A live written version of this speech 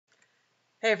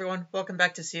Hey everyone, welcome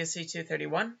back to CSC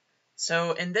 231.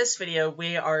 So in this video,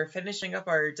 we are finishing up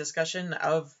our discussion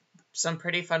of some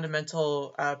pretty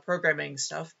fundamental programming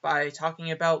stuff by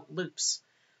talking about loops.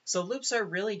 So loops are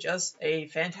really just a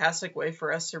fantastic way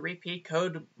for us to repeat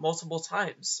code multiple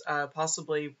times,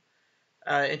 possibly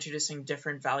introducing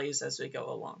different values as we go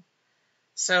along.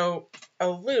 So a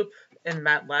loop in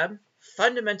MATLAB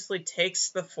fundamentally takes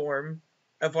the form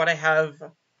of what I have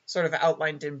sort of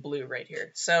outlined in blue right here.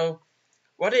 So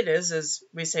what it is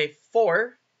we say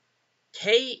for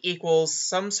k equals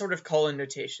some sort of colon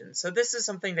notation. So this is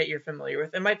something that you're familiar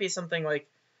with. It might be something like,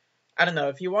 I don't know,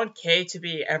 if you want k to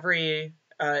be every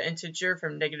integer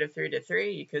from -3 to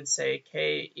 3, you could say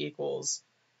k equals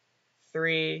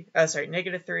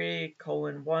 -3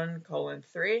 colon 1 colon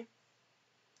 3.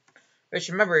 Which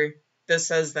remember, this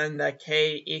says then that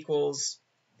k equals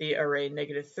the array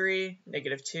 -3,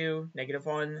 -2,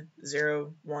 -1,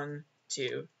 0, 1,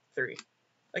 2, 3.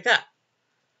 Like that.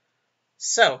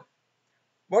 So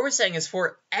what we're saying is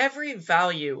for every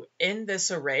value in this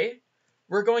array,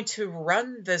 we're going to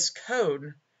run this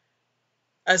code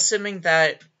assuming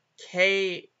that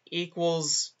k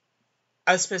equals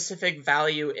a specific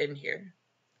value in here.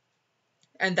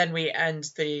 And then we end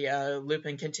the loop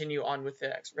and continue on with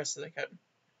the rest of the code.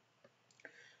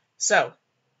 So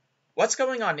what's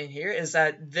going on in here is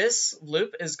that this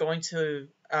loop is going to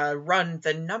run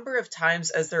the number of times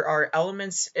as there are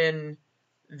elements in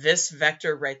this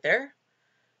vector right there.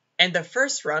 And the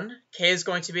first run, k is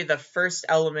going to be the first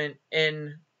element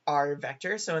in our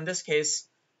vector. So in this case,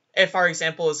 if our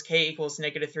example is k equals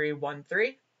 -3, 1,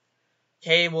 3,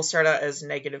 k will start out as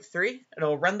 -3.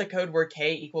 It'll run the code where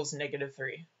k equals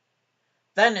 -3.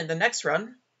 Then in the next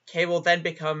run, k will then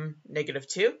become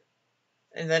 -2.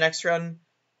 In the next run,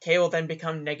 k will then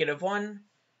become -1,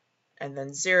 and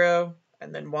then 0,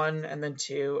 and then 1, and then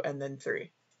 2, and then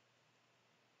 3.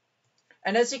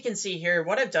 And as you can see here,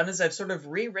 what I've done is I've sort of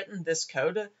rewritten this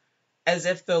code as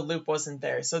if the loop wasn't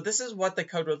there. So this is what the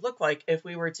code would look like if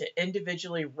we were to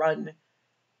individually write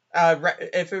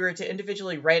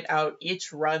out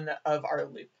each run of our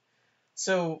loop.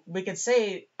 So we could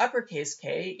say uppercase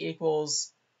k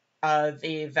equals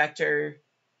the vector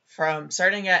from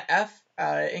starting at f,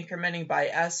 incrementing by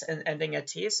s, and ending at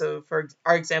t. So for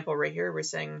our example right here, we're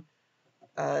saying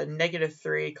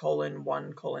 -3 colon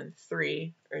 1 colon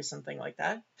 3 or something like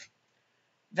that.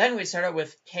 Then we start out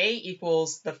with k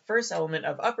equals the first element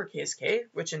of uppercase k,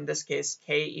 which in this case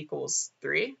k equals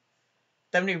 3.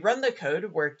 Then we run the code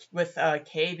with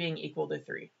k being equal to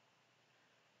 3.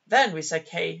 Then we set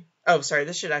k,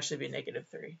 this should actually be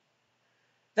 -3.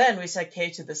 Then we set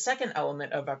k to the second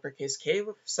element of uppercase k,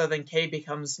 so then k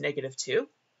becomes -2.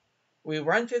 We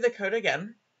run through the code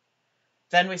again.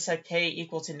 Then we set k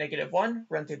equal to -1,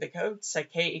 run through the code,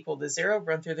 set k equal to 0,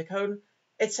 run through the code,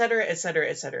 etc., etc.,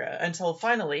 etc., until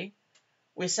finally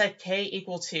we set k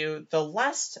equal to the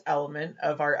last element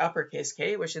of our uppercase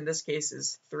k, which in this case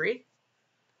is 3.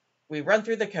 We run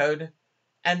through the code,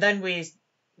 and then we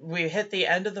hit the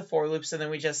end of the for loop, so then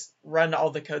we just run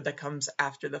all the code that comes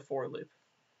after the for loop.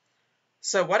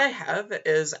 So what I have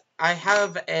is I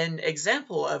have an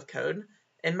example of code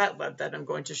in MATLAB that I'm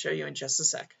going to show you in just a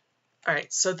sec.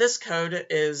 Alright, so this code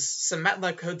is some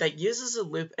MATLAB code that uses a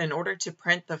loop in order to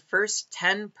print the first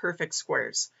 10 perfect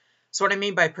squares. So what I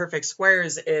mean by perfect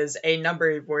squares is a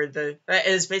number where that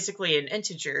is basically an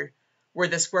integer where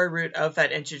the square root of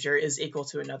that integer is equal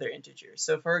to another integer.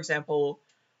 So for example,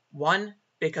 1,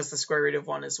 because the square root of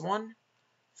 1 is 1.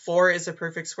 4 is a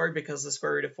perfect square because the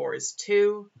square root of 4 is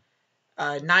 2.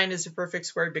 9 is a perfect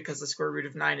square because the square root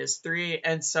of 9 is 3,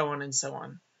 and so on and so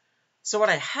on. So what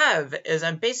I have is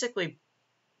I'm basically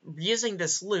using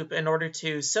this loop in order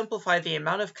to simplify the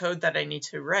amount of code that I need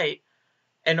to write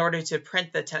in order to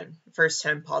print the first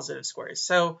 10 positive squares.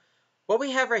 So what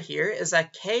we have right here is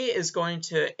that k is going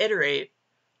to iterate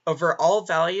over all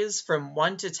values from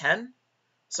 1 to 10.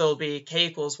 So it'll be k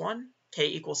equals 1, k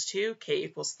equals 2, k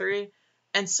equals 3,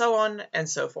 and so on and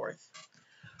so forth.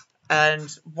 And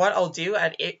what I'll do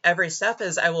at every step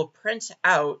is I will print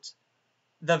out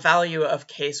the value of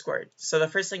k squared. So the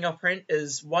first thing I'll print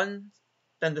is 1,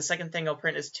 then the second thing I'll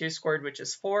print is 2 squared, which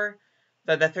is 4,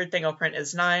 then the third thing I'll print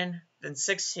is 9, then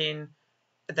 16,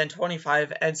 then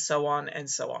 25, and so on and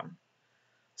so on.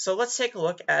 So let's take a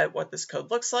look at what this code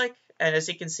looks like, and as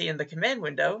you can see in the command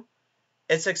window,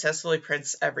 it successfully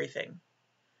prints everything.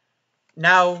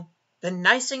 Now, the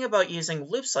nice thing about using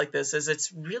loops like this is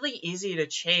it's really easy to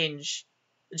change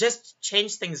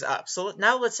things up. So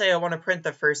now let's say I want to print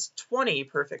the first 20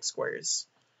 perfect squares.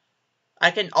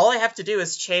 All I have to do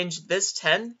is change this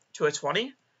 10 to a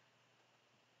 20.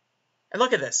 And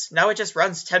look at this. Now it just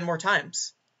runs 10 more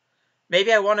times.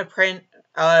 Maybe I want to print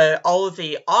all of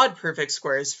the odd perfect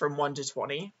squares from 1 to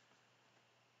 20.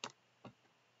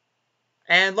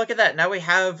 And look at that. Now we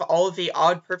have all of the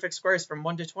odd perfect squares from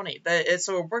 1 to 20.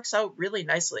 So it works out really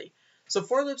nicely. So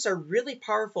for loops are really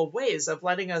powerful ways of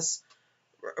letting us,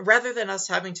 rather than us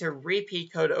having to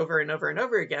repeat code over and over and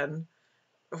over again,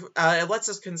 it lets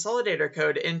us consolidate our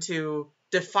code into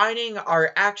defining our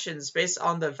actions based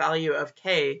on the value of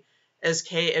k as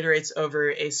k iterates over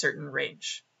a certain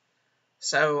range.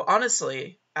 So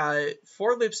honestly,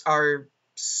 for loops are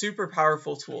super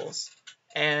powerful tools,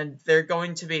 and they're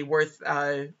going to be worth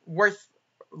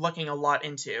looking a lot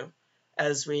into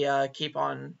as we keep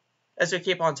on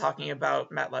talking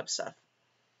about MATLAB stuff.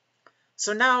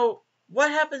 So now, what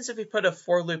happens if we put a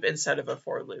for loop instead of a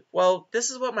for loop? Well,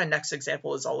 this is what my next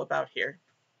example is all about here.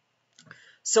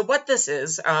 So what this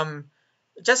is,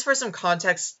 just for some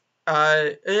context,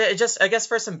 I guess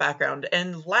for some background,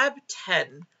 in Lab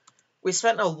 10, we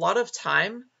spent a lot of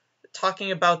time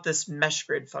talking about this mesh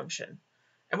grid function.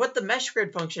 And what the mesh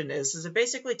grid function is it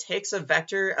basically takes a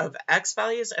vector of x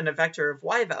values and a vector of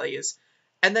y values,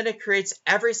 and then it creates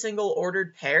every single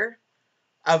ordered pair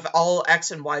of all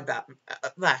x and y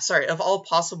of all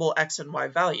possible x and y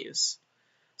values.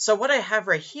 So what I have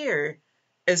right here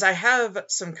is I have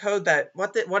some code that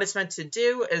what it's meant to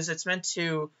do is it's meant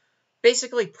to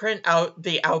basically print out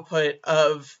the output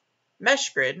of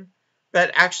mesh grid,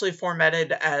 but actually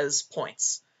formatted as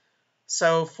points.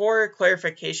 So for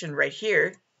clarification right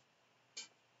here,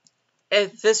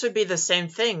 this would be the same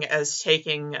thing as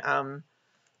taking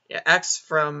x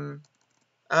from,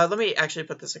 let me actually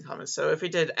put this in comments. So if we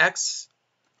did x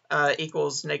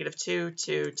equals -2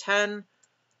 to 10,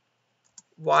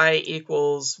 y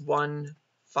equals 1,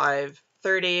 5,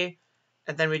 30,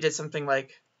 and then we did something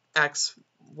like x,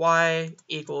 y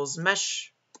equals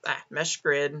mesh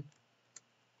grid,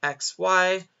 x,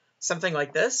 y, something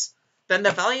like this, then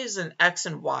the values in x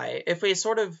and y, if we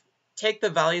sort of take the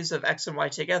values of x and y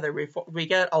together, we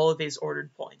get all of these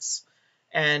ordered points.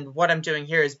 And what I'm doing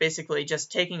here is basically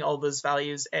just taking all those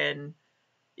values, and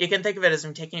you can think of it as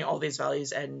I'm taking all these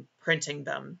values and printing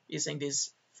them using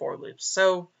these for loops.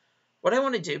 So what I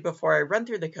want to do before I run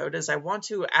through the code is I want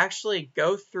to actually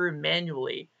go through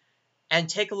manually and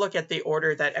take a look at the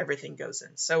order that everything goes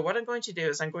in. So what I'm going to do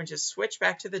is I'm going to switch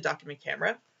back to the document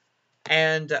camera,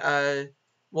 and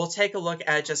we'll take a look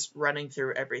at just running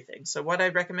through everything. So what I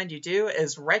recommend you do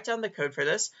is write down the code for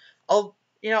this. I'll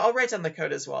write down the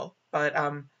code as well, but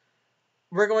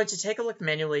we're going to take a look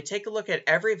manually, take a look at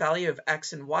every value of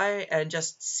x and y, and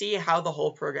just see how the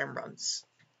whole program runs.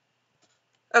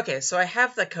 Okay, so I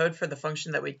have the code for the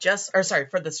function that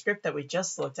for the script that we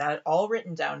just looked at, all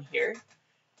written down here.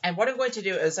 And what I'm going to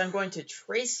do is I'm going to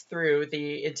trace through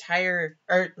the entire,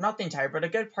 or not the entire, but a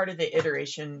good part of the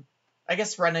iteration, I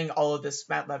guess running all of this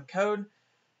MATLAB code,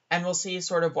 and we'll see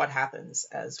sort of what happens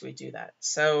as we do that.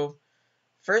 So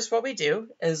first what we do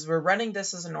is we're running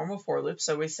this as a normal for loop.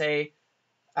 So we say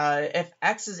if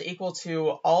x is equal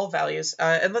to all values,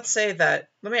 and let's say that,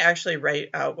 let me actually write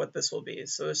out what this will be.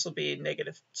 So this will be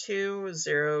 -2,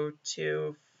 0,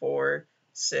 2, 4,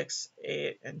 6,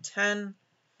 8, and 10.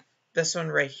 This one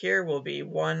right here will be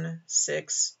 1,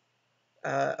 6,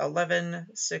 11,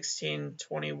 16,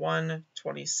 21,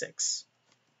 26.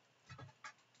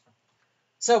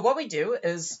 So what we do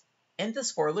is, in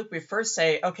this for loop, we first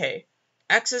say, okay,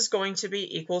 x is going to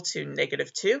be equal to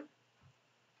 -2.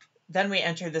 Then we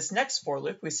enter this next for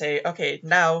loop. We say, okay,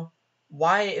 now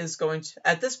y is going to,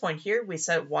 at this point here, we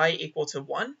set y equal to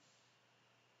 1.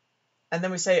 And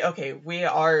then we say, okay, we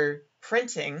are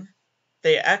printing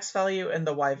the x value and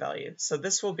the y value. So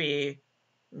this will be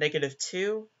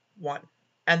 -2, 1,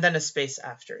 and then a space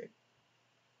after it.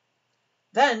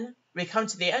 Then we come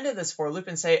to the end of this for loop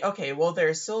and say, okay, well, there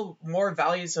are still more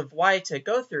values of y to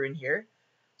go through in here.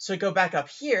 So we go back up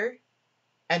here,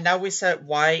 and now we set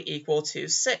y equal to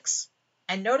 6.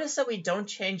 And notice that we don't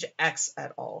change x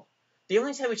at all. The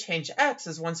only time we change x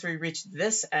is once we reach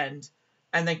this end,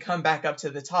 and then come back up to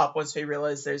the top once we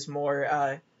realize there's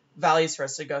more values for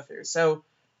us to go through. So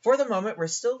for the moment, we're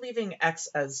still leaving x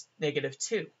as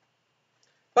 -2.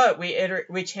 But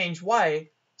we change y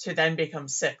to then become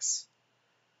 6.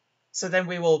 So then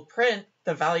we will print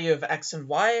the value of x and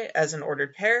y as an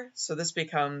ordered pair. So this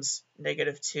becomes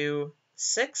 -2,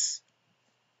 6.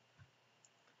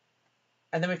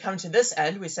 And then we come to this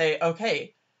end, we say,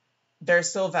 okay, there are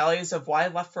still values of y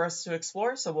left for us to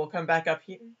explore, so we'll come back up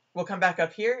here. We'll come back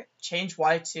up here, change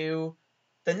y to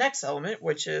the next element,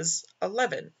 which is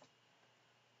 11.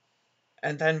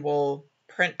 And then we'll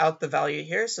print out the value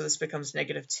here, so this becomes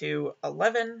 -2,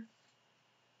 11.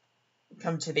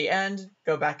 come to the end,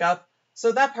 go back up.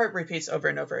 So that part repeats over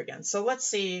and over again. So let's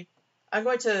see, I'm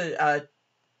going to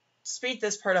speed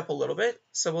this part up a little bit.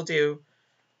 So we'll do,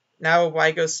 now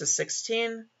y goes to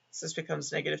 16, so this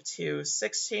becomes -2,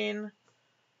 16.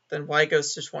 Then y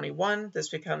goes to 21, this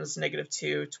becomes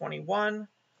 -2, 21.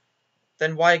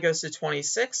 Then y goes to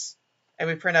 26, and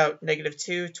we print out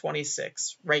 -2,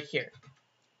 26 right here.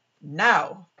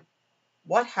 Now,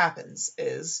 what happens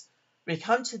is we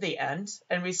come to the end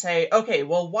and we say, okay,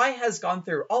 well, y has gone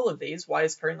through all of these, y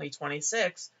is currently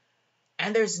 26,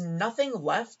 and there's nothing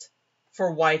left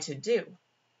for y to do.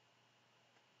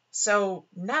 So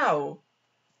now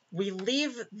we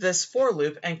leave this for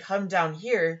loop and come down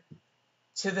here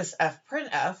to this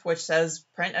fprintf, which says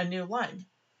print a new line.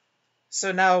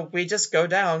 So now we just go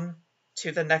down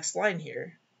to the next line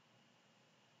here,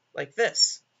 like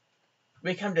this.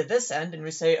 We come to this end and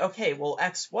we say, okay, well,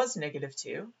 x was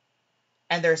 -2,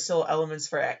 and there are still elements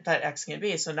for that x can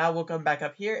be. So now we'll come back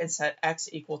up here and set x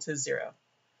equal to 0.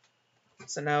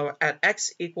 So now at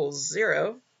x equals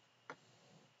 0,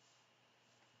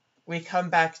 we come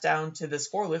back down to this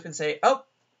for loop and say, oh,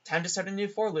 time to start a new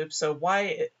for loop. So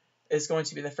y is going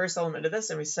to be the first element of this,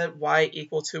 and we set y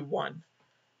equal to 1.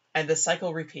 And the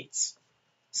cycle repeats.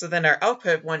 So then our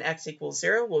output when x equals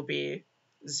 0 will be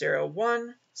 0,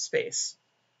 1, space,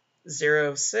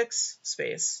 0, 6,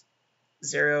 space,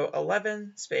 0,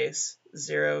 11, space,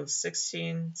 0,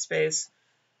 16, space,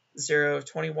 0,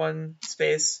 21,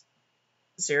 space,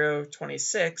 0,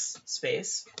 26,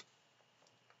 space.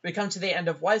 We come to the end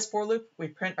of y's for loop, we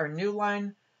print our new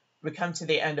line. We come to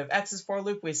the end of x's for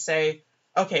loop, we say,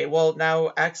 okay, well, now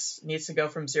x needs to go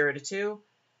from 0 to 2,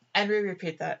 and we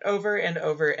repeat that over and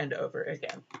over and over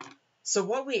again. So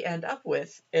what we end up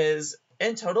with is,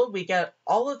 in total, we get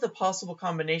all of the possible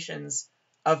combinations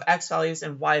of x values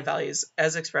and y values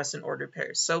as expressed in ordered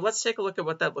pairs. So let's take a look at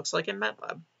what that looks like in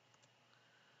MATLAB.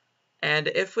 And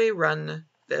if we run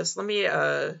this, let me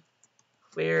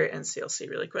clear in CLC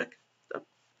really quick. Oh,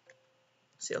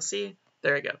 CLC,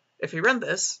 there we go. If we run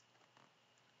this,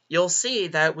 you'll see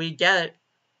that we get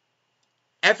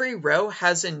every row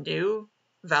has a new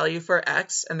value for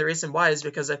x, and the reason why is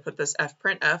because I put this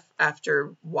fprintf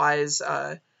after y's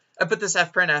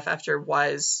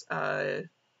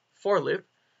for loop,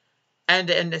 and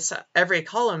in every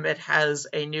column it has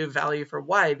a new value for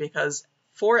y, because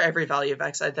for every value of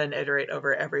x I then iterate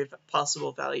over every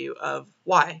possible value of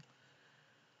y.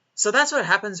 So that's what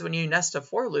happens when you nest a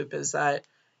for loop, is that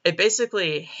it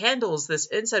basically handles this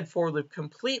inside for loop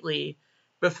completely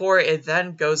before it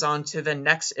then goes on to the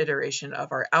next iteration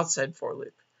of our outside for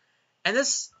loop. And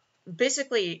this,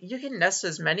 basically, you can nest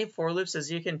as many for loops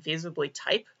as you can feasibly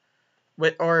type,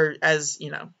 or as,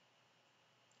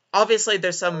 obviously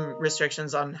there's some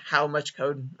restrictions on how much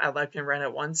code MATLAB can run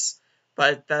at once,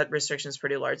 but that restriction is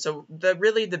pretty large. So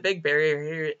really the big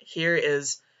barrier here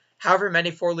is however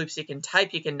many for loops you can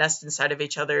type, you can nest inside of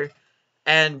each other,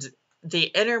 and the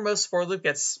innermost for loop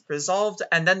gets resolved,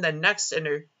 and then the next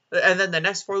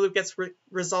for loop gets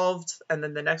resolved, and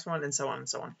then the next one, and so on and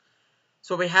so on.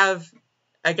 So what we have,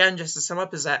 again, just to sum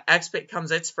up, is that x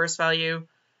becomes its first value,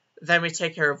 then we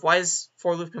take care of y's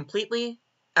for loop completely,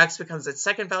 x becomes its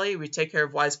second value, we take care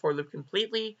of y's for loop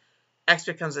completely, x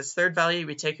becomes its third value,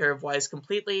 we take care of y's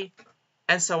completely,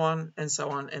 and so on, and so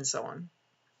on, and so on.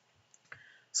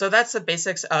 So that's the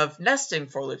basics of nesting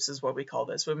for loops, is what we call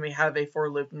this, when we have a for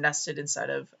loop nested inside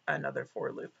of another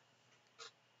for loop.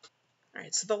 All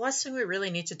right, so the last thing we really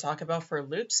need to talk about for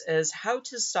loops is how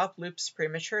to stop loops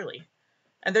prematurely.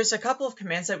 And there's a couple of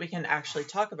commands that we can actually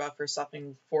talk about for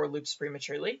stopping for loops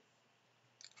prematurely.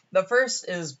 The first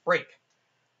is break,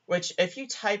 which if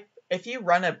you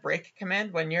run a break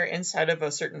command when you're inside of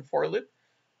a certain for loop,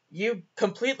 you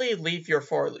completely leave your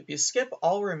for loop. You skip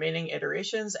all remaining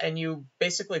iterations and you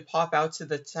basically pop out to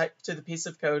the piece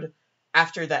of code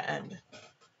after the end.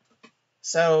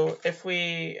 So if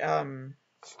we,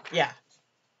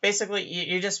 basically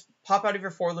you just pop out of your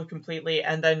for loop completely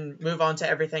and then move on to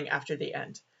everything after the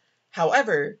end.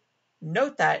 However,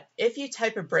 note that if you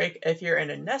type a break, if you're in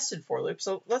a nested for loop,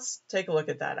 so let's take a look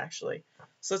at that actually.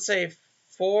 So let's say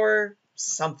for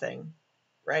something,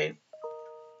 right?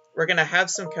 We're going to have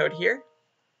some code here.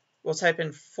 We'll type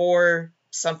in for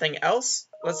something else.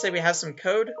 Let's say we have some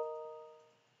code,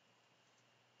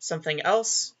 something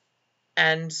else,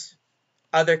 and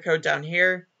other code down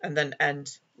here, and then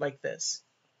end like this.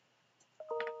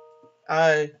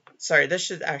 Sorry, this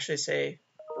should actually say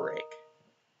break.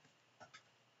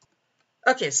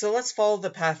 Okay, so let's follow the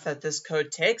path that this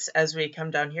code takes as we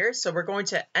come down here. So we're going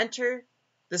to enter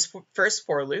this first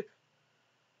for loop,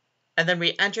 and then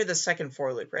we enter the second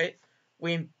for loop, right?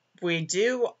 We we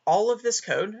do all of this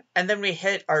code, and then we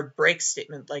hit our break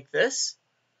statement like this.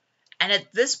 And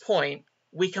at this point,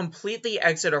 we completely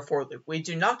exit our for loop. We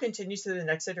do not continue to the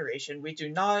next iteration. We do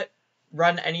not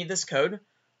run any of this code.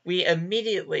 We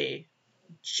immediately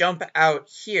jump out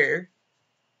here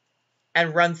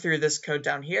and run through this code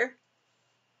down here.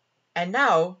 And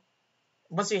now,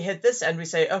 once we hit this end, we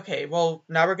say, okay, well,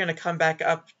 now we're going to come back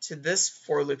up to this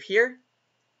for loop here,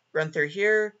 run through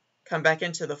here, come back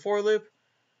into the for loop,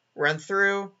 run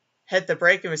through, hit the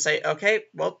break, and we say, okay,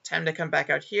 well, time to come back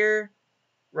out here,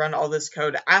 run all this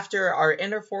code after our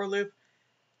inner for loop,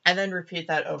 and then repeat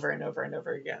that over and over and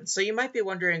over again. So you might be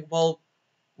wondering, well,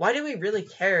 why do we really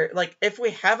care? Like, if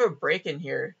we have a break in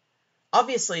here,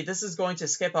 obviously this is going to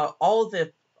skip out all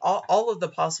of the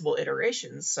possible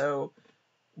iterations. So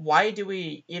why do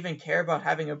we even care about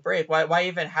having a break? Why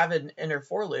even have an inner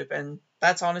for loop? And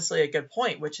that's honestly a good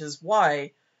point, which is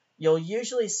why you'll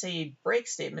usually see break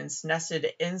statements nested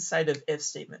inside of if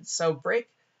statements. So break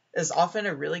is often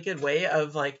a really good way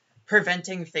of like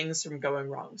preventing things from going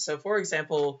wrong. So for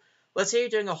example, let's say you're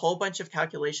doing a whole bunch of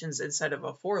calculations inside of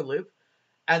a for loop,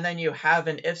 and then you have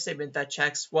an if statement that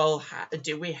checks, well,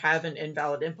 do we have an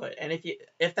invalid input? And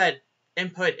if that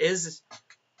input is,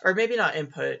 or maybe not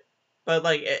input, but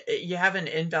like you have an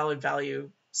invalid value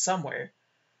somewhere.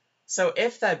 So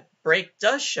if that break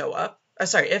does show up,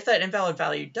 if that invalid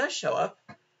value does show up,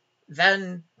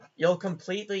 then you'll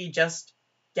completely just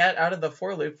get out of the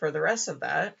for loop for the rest of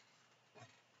that.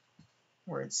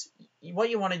 What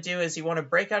you want to do is you want to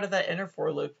break out of that inner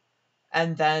for loop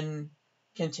and then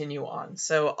continue on.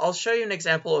 So I'll show you an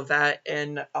example of that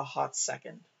in a hot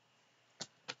second.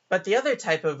 But the other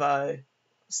type of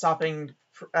stopping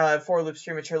for loops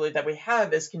prematurely that we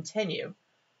have is continue,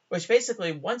 which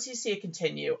basically once you see a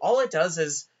continue, all it does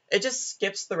is it just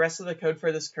skips the rest of the code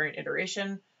for this current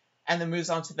iteration and then moves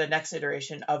on to the next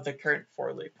iteration of the current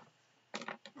for loop.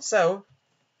 So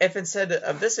if instead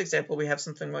of this example, we have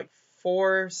something like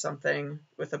for something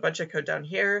with a bunch of code down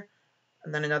here,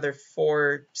 and then another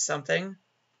for something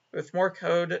with more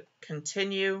code,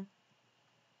 continue,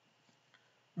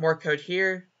 more code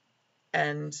here,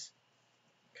 end,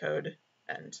 code,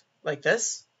 end, like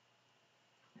this.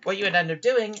 What you would end up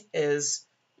doing is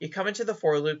you come into the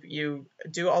for loop, you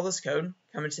do all this code,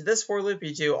 come into this for loop,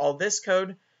 you do all this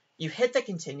code, you hit the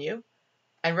continue,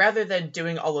 and rather than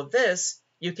doing all of this,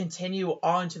 you continue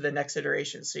on to the next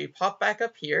iteration. So you pop back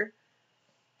up here,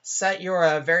 set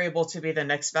your variable to be the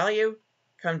next value,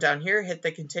 come down here, hit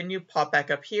the continue, pop back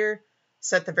up here,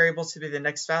 set the variable to be the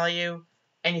next value,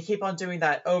 and you keep on doing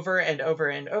that over and over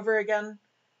and over again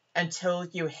until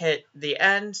you hit the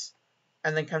end,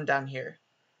 and then come down here.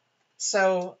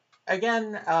 So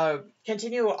again,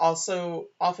 continue also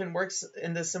often works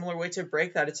in the similar way to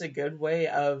break, that it's a good way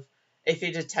of, if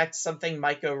you detect something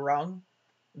might go wrong,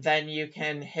 then you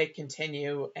can hit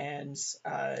continue and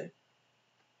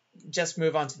just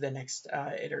move on to the next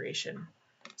iteration.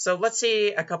 So let's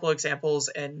see a couple examples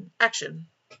in action.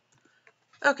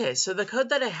 Okay, so the code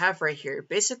that I have right here,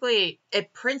 basically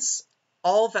it prints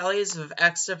all values of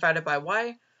x divided by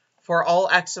y for all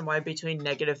x and y between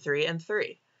 -3 and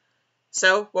 3.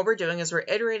 So what we're doing is we're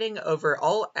iterating over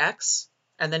all x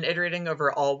and then iterating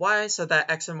over all y so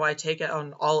that x and y take it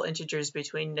on all integers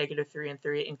between -3 and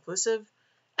 3 inclusive.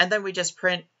 And then we just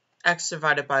print x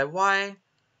divided by y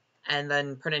and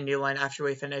then print a new line after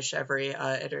we finish every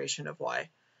iteration of y.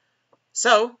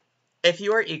 So if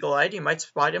you are eagle-eyed, you might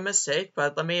spot a mistake,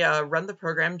 but let me run the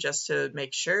program just to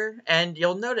make sure. And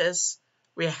you'll notice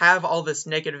we have all this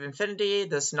negative infinity,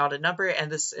 this not a number, and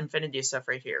this infinity stuff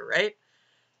right here, right?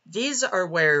 These are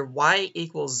where y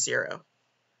equals 0.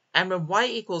 And when y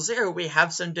equals 0, we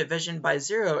have some division by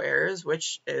 0 errors,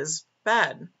 which is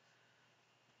bad.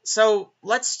 So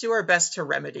let's do our best to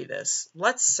remedy this.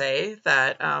 Let's say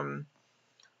that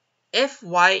if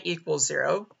y equals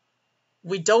 0,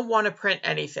 we don't want to print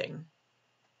anything.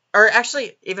 Or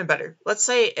actually, even better, let's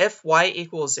say if y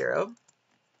equals 0,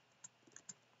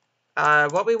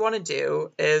 what we want to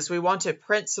do is we want to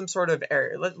print some sort of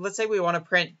error. Let's say we want to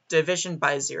print division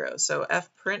by 0. So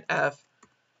print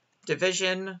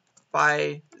division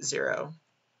by 0,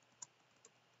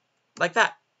 like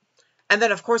that. And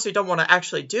then, of course, we don't want to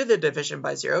actually do the division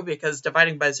by 0 because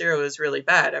dividing by 0 is really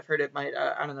bad. I've heard it might,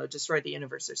 I don't know, destroy the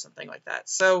universe or something like that.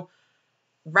 So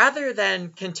rather than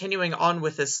continuing on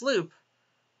with this loop,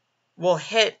 we'll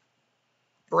hit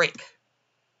break.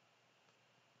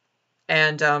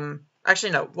 And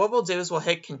actually, no, what we'll do is we'll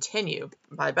hit continue.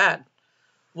 My bad.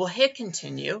 We'll hit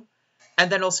continue, and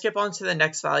then we'll skip on to the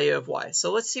next value of y.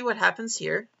 So let's see what happens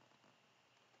here.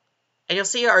 And you'll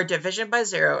see our division by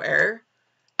 0 error.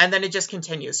 and then it just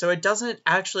continues. So it doesn't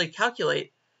actually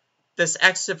calculate this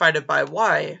x divided by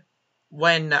y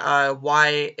when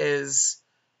y is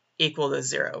equal to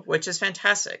 0, which is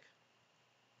fantastic.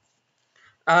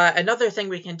 Another thing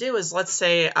we can do is, let's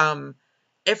say,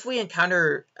 if we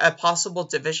encounter a possible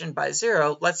division by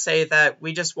 0, let's say that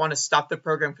we just want to stop the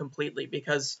program completely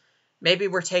because maybe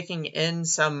we're taking in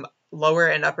some lower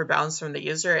and upper bounds from the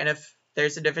user, and if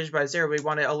there's a division by 0, we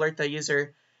want to alert the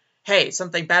user, hey,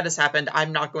 something bad has happened,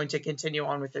 I'm not going to continue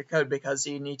on with your code because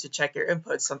you need to check your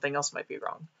inputs, something else might be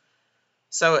wrong.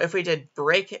 So if we did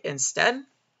break instead,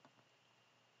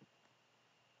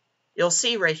 you'll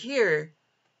see right here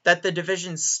that the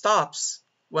division stops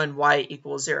when y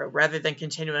equals 0, rather than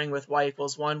continuing with y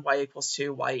equals 1, y equals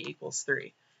 2, y equals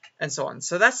 3, and so on.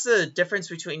 So that's the difference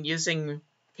between using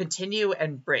continue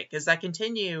and break, is that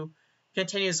continue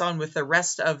continues on with the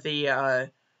rest of the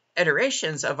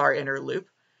iterations of our inner loop,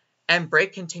 and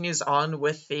break continues on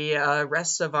with the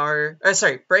rest of our,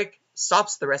 break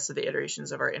stops the rest of the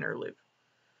iterations of our inner loop.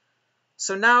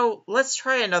 So now let's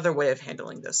try another way of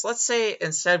handling this. Let's say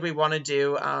instead we want to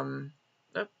do,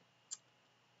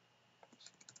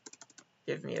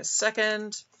 give me a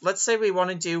second. Let's say we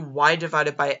want to do y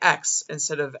divided by x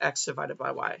instead of x divided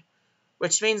by y,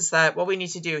 which means that what we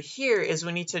need to do here is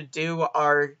we need to do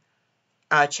our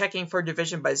checking for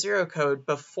division by 0 code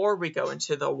before we go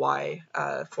into the y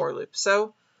for loop.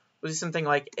 So we'll do something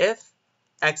like if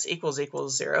x equals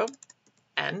 0,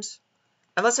 end.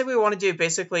 And let's say we want to do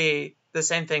basically the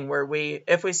same thing where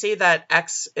if we see that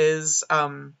x is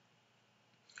going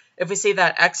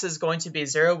to be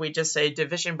 0, we just say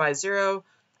division by 0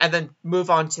 and then move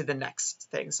on to the next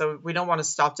thing. So we don't want to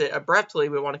stop it abruptly,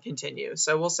 we want to continue.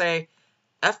 So we'll say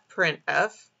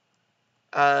fprintf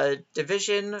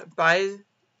division by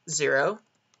 0,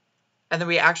 and then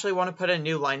we actually want to put a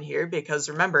new line here because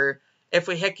remember, if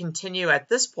we hit continue at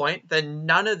this point, then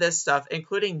none of this stuff,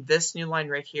 including this new line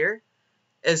right here,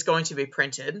 is going to be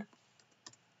printed.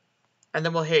 And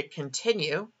then we'll hit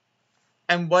continue.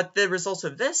 And what the result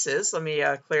of this is, let me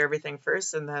clear everything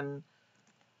first and then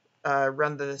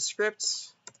run the script,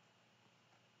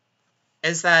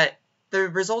 is that the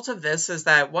result of this is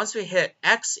that once we hit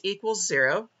x equals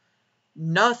 0,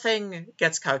 nothing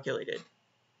gets calculated,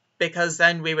 because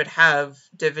then we would have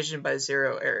division by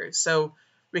 0 errors. So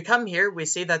we come here, we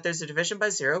see that there's a division by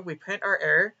 0, we print our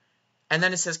error, and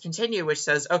then it says continue, which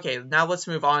says, okay, now let's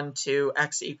move on to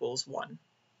x equals 1.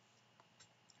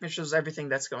 It shows everything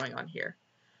that's going on here.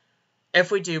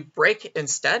 If we do break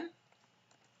instead,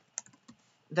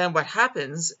 then what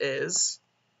happens is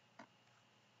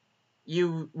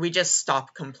we just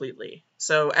stop completely.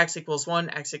 So x equals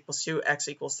 1, x equals 2, x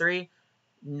equals 3,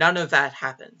 none of that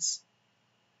happens.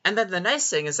 And then the nice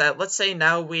thing is that let's say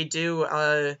now we do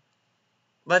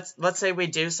let's say we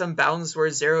do some bounds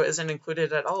where 0 isn't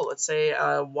included at all. Let's say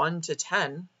 1 to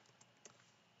 10.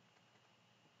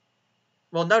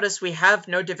 Well, notice we have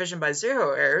no division by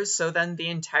 0 errors, so then the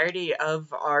entirety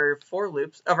of our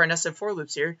nested for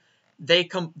loops here,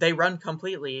 they run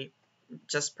completely,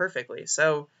 just perfectly.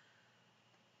 So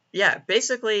yeah,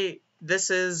 basically this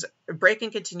is break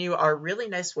and continue are really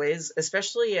nice ways,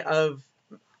 especially I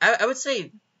would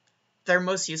say their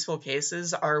most useful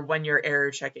cases are when you're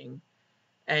error checking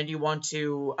and you want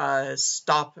to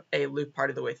stop a loop part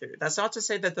of the way through. That's not to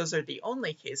say that those are the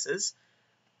only cases,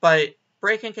 but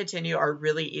break and continue are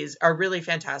really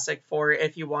fantastic for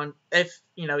if you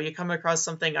come across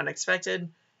something unexpected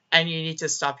and you need to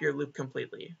stop your loop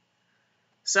completely.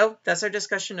 So that's our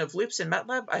discussion of loops in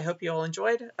MATLAB. I hope you all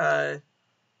enjoyed.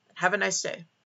 Have a nice day.